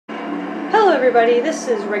everybody, this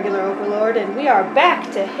is Regular Overlord, and we are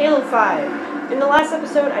back to Halo 5. In the last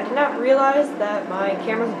episode, I did not realize that my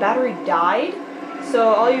camera's battery died,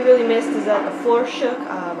 so all you really missed is that the floor shook,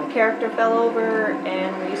 my character fell over,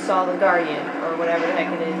 and we saw the Guardian, or whatever the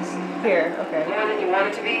heck it is. Here, okay. More than you want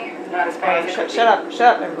it to be, not as far as it could be. Shut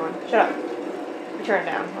up, everyone. Shut up. Let me turn it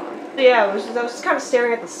down. Hold on. So yeah, I was just kind of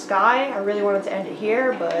staring at the sky. I really wanted to end it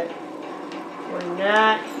here, but we're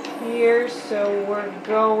not here, so we're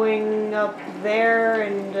going up there,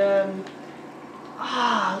 and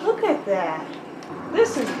look at that.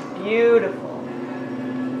 This is beautiful.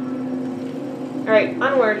 Alright,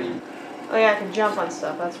 onward. Oh yeah, I can jump on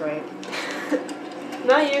stuff, that's right.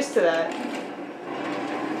 Not used to that.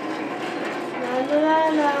 La la la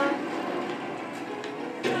la.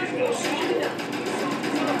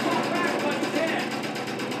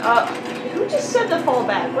 Who just said to fall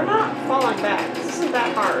back? We're not falling back. This isn't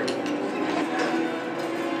that hard.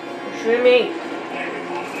 You're shooting me.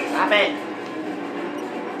 Stop it.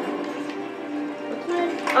 What's that?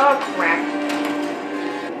 Oh, crap.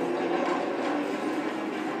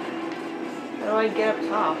 How do I get up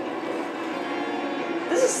top?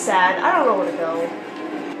 This is sad. I don't know where to go.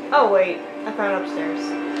 Oh, wait. I found upstairs.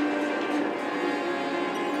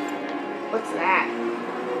 What's that?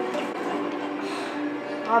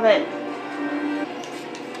 Stop it.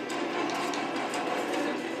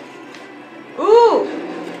 Ooh!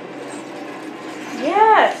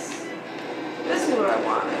 Yes! This is what I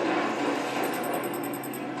want.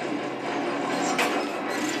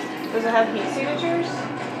 Does it have heat signatures?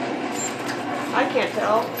 I can't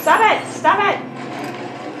tell. Stop it! Stop it!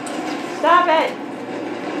 Stop it!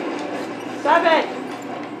 Stop it!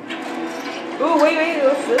 Ooh, wait,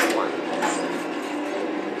 what's this one?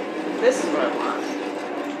 This is what I want.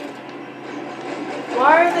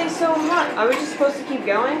 Why are they so much? Are we just supposed to keep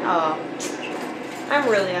going? Oh. I'm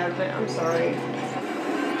really out of it. I'm sorry.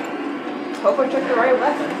 Hope I took the right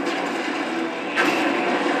weapon.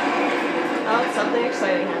 Oh, something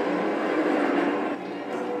exciting happened.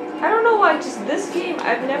 I don't know why, just this game,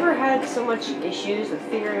 I've never had so much issues with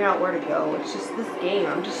figuring out where to go. It's just this game.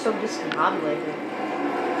 I'm just so discombobulated.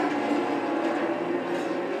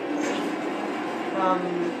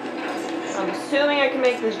 I'm assuming I can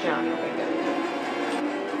make this jump. Okay, good.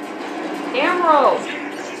 Amro!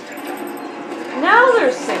 Now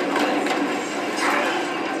there's signaling.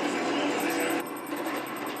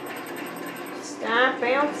 Stop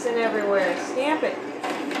bouncing everywhere. Stamp it.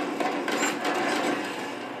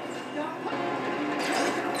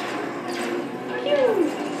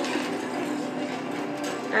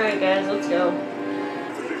 Alright guys, let's go.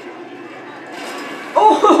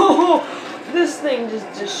 Oh! This thing just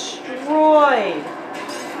destroyed.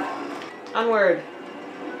 Onward.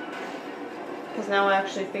 Because now I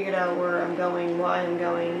actually figured out where I'm going, why I'm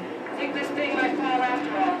going. I think this thing might fall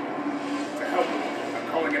after all. To help you, I'm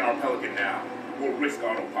calling in our Pelican now. We'll risk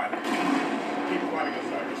autopilot. Keep climbing the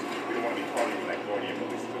surface. We don't want to be caught in that Guardian, but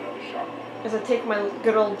this is another shock. As I take my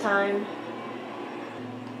good old time.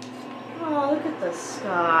 Oh, look at the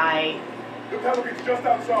sky. The Pelican's just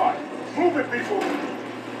outside. Move it, people!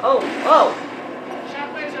 Oh!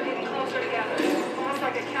 Shockwaves are getting closer together. Almost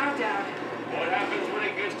like a countdown. What happens when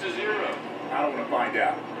it gets to zero? I don't want to find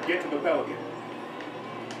out. Get to the Pelican.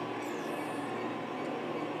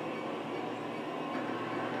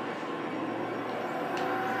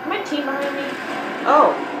 My team behind me?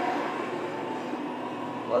 Oh.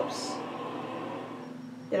 Whoops.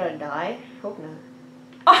 Did I die? Hope not.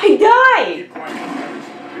 I died! Keep climbing the surface.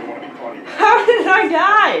 We don't want to be caught in. How did I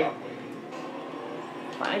die?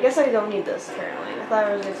 Fine, I guess I don't need this apparently. I thought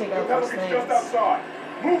I was going to take out those things. Just outside.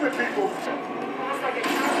 Move it, people! Almost like a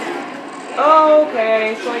countdown.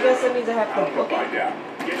 Okay, so I guess that means I have to book it.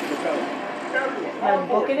 Get to the Pelican. Everyone, I'm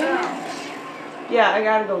booking it? Yeah, I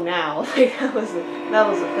gotta go now. Like that was the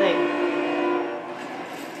thing.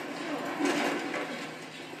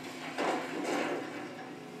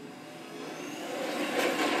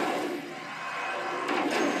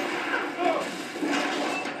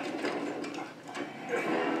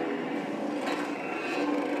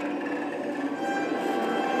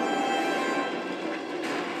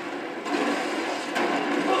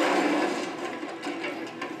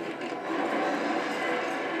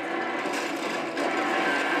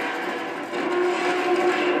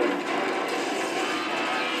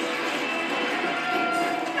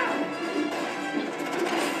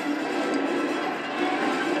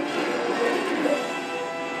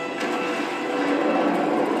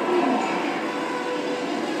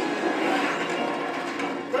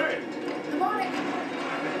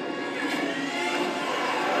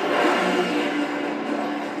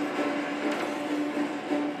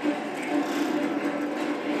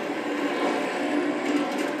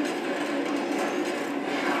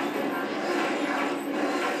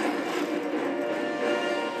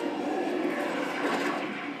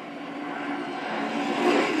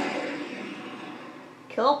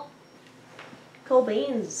 Cool. Cool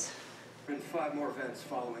beans. There have been 5 more events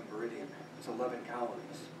following Meridian. It's 11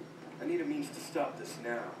 colonies. I need a means to stop this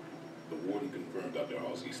now. The warden confirmed Dr.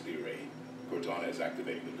 Halsey's theory. Cortana is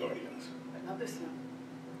activating the Guardians. Not this one.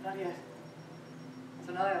 Not yet. It's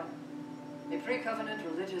an ion. A pre-covenant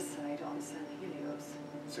religious site on San Helios.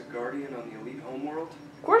 It's a Guardian on the elite homeworld?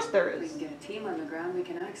 Of course there If we is. can get a team on the ground, we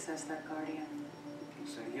can access that Guardian.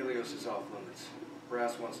 San Helios is off limits.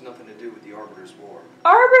 Brass wants nothing to do with the Arbiter's war.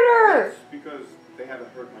 Arbiter! It's because they haven't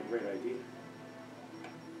heard my great idea.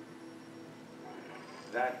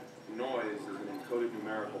 That noise is an encoded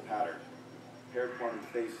numerical pattern. Paired quantum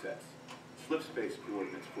phase sets. Slip space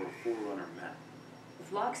coordinates for a Forerunner map.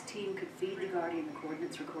 If Locke's team could feed the Guardian the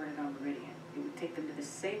coordinates recorded on Meridian, it would take them to the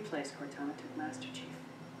same place Cortana took Master Chief.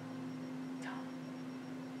 Tom,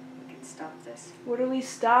 we can stop this. What are we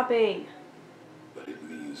stopping? But it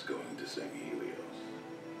means going to San Helios.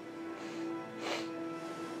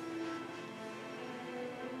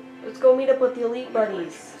 Let's go meet up with the elite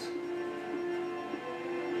buddies.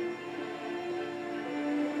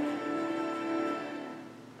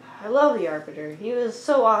 I love the Arbiter. He was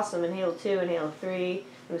so awesome in Halo 2 and Halo 3. It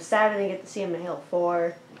was sad I didn't get to see him in Halo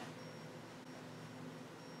 4.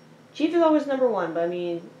 Chief is always number 1, but I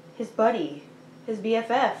mean, his buddy, his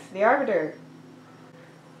BFF, the Arbiter.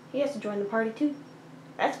 He has to join the party too.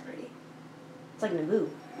 That's pretty. It's like Naboo.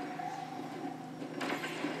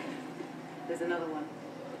 There's another one.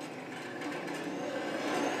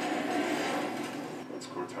 What's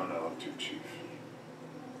Cortana up to, Chief?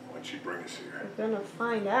 Why'd she bring us here? We're gonna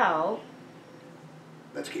find out.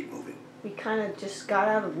 Let's keep moving. We kind of just got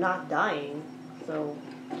out of not dying, so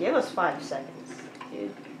give us 5 seconds,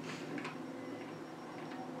 dude.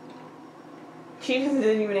 Chief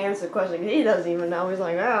didn't even answer the question. He doesn't even know. He's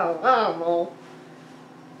like, oh, I don't know.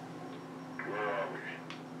 Where are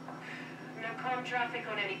we? No comm traffic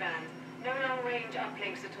on any band. No long-range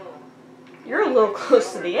uplinks at all. You're a little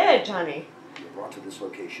close to the edge, honey. You're brought to this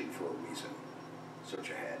location for a reason. Search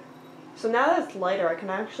ahead. So now that it's lighter, I can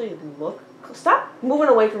actually look. Stop moving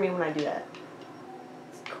away from me when I do that.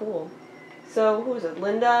 It's cool. So, who is it?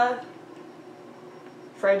 Linda,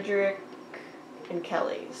 Frederick, and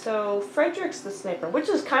Kelly. So, Frederick's the sniper, which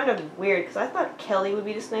is kind of weird, because I thought Kelly would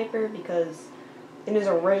be the sniper, because in his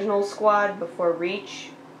original squad before Reach,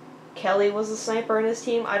 Kelly was the sniper in his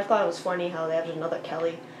team. I thought it was funny how they added another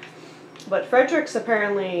Kelly. But Frederick's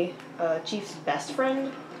apparently Chief's best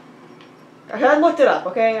friend. I looked it up,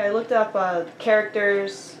 okay? I looked up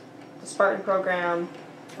characters, the Spartan program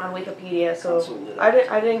on Wikipedia, so I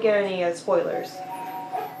didn't get any spoilers.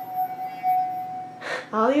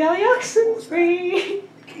 Ollie OXEN free.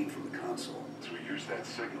 It came from the console. So we use that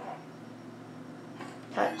signal.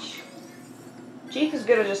 Touch. Chief is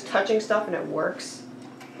good at just touching stuff and it works.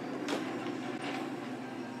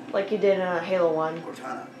 Like you did in Halo 1.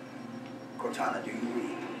 Cortana. Cortana, do you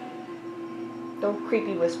read? Don't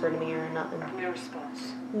creepy whisper to me or nothing. No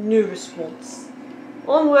response. No response.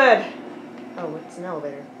 Onward! Oh, it's an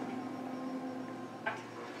elevator. Oh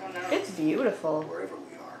no. It's beautiful. Wherever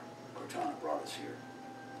we are, Cortana brought us here.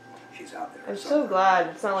 She's out there. I'm so somewhere. glad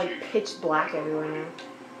it's not like pitch black everywhere now.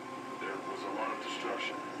 There was a lot of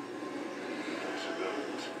destruction.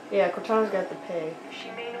 Civilians. Yeah, Cortana's got to pay. She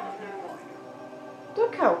may not have known.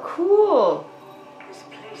 Look how cool This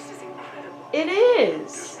place is incredible. it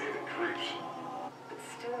is. Just made it creeps. But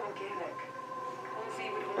still organic. Halsey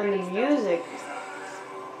would And already the started music.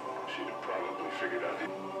 She'd have probably figured out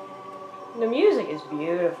The music is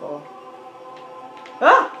beautiful.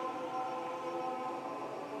 Ah!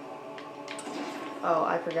 Oh,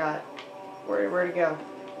 I forgot. Where to go?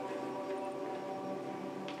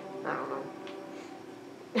 I don't know.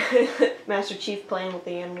 Master Chief playing with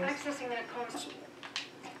the animals. accessing that comms.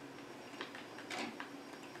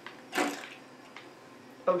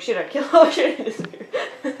 Oh shit, I killed. Oh shit, I disappeared.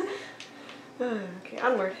 Okay,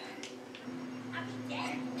 onward.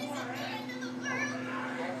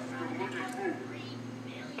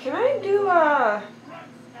 Can I do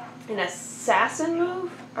an assassin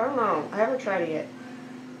move? I don't know. I haven't tried it yet.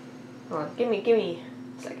 Hold on, give me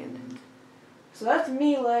a second. So that's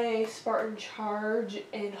melee, Spartan charge,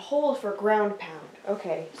 and hold for ground pound.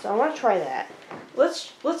 Okay, so I want to try that.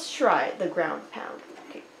 Let's try the ground pound.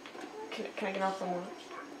 Okay, can I get off on one?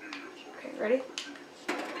 Okay, ready?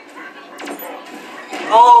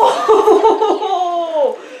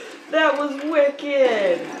 Oh, that was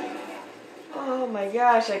wicked. Oh my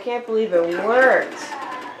gosh, I can't believe it worked.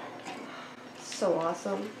 So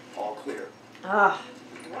awesome. All clear. Ah.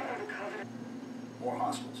 More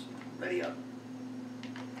hostiles. Ready up.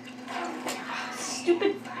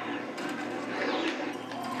 Stupid.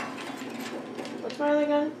 What's my other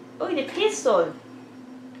gun? Oh, the pistol!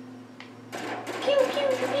 Pew, pew,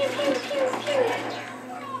 pew, pew, pew, pew.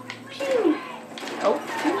 Pew. Oh,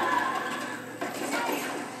 pew.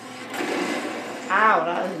 Ow,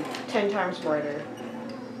 that was 10 times brighter.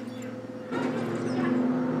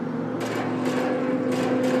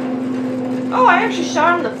 Oh, I actually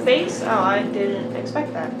shot him in the face? Oh, I didn't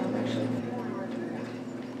expect that, actually.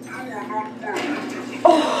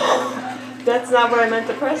 Oh! That's not what I meant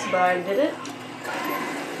to press, but I did it.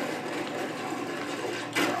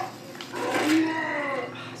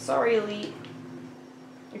 Sorry, Elite.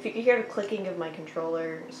 If you could hear the clicking of my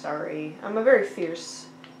controller, sorry. I'm a very fierce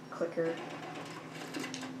clicker.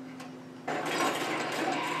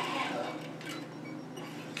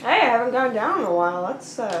 Hey, I haven't gone down in a while.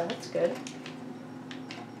 That's good.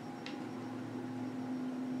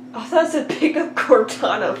 I thought it said pick up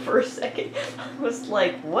Cortana for a second. I was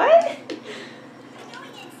like, what?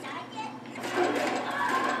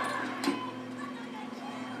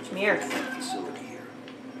 Come here. Facility here.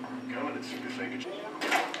 Coming at super second.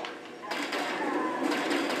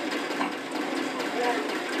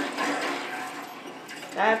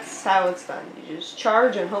 That's how it's done. You just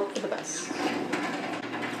charge and hope for the best.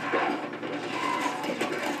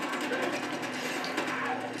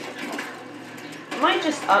 I might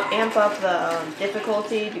just amp up the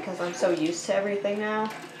difficulty because I'm so used to everything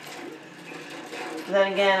now.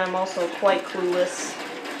 Then again, I'm also quite clueless.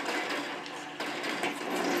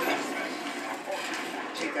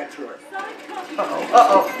 Take that turret.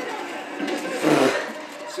 Uh-oh.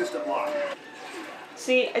 System lock.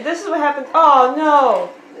 See, this is what happens. Oh,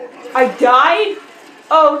 no. I died?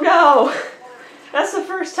 Oh, no. That's the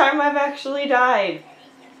first time I've actually died.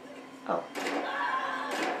 Oh.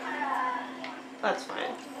 That's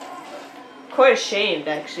fine. Quite ashamed,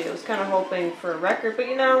 actually. I was kind of hoping for a record, but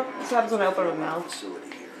you know, this happens when I open my mouth. Facility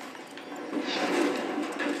here.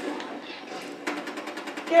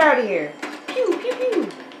 Get out of here. Pew, pew, pew.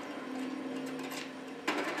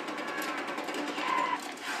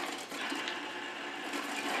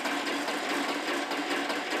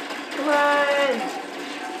 Come on.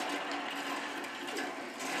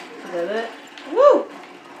 Is that it? Woo!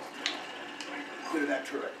 Clear that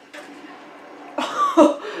turret.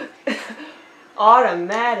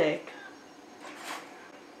 Automatic.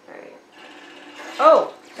 Alright.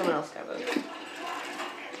 Oh! Someone else got voted.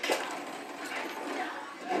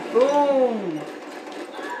 Boom!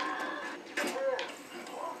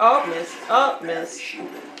 Oh, missed. Oh, missed.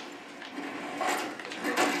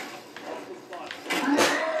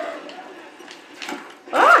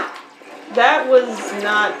 Ah! That was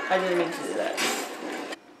not... I didn't mean to do that.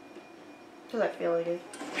 What does that feel like?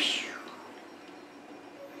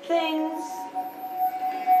 Things.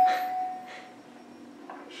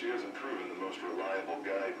 She hasn't proven the most reliable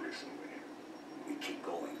guide recently. We keep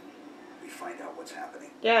going. We find out what's happening.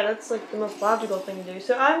 Yeah, that's like the most logical thing to do.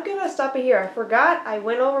 So I'm gonna stop it here. I forgot I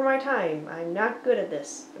went over my time. I'm not good at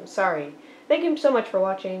this. I'm sorry. Thank you so much for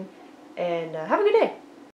watching, and have a good day.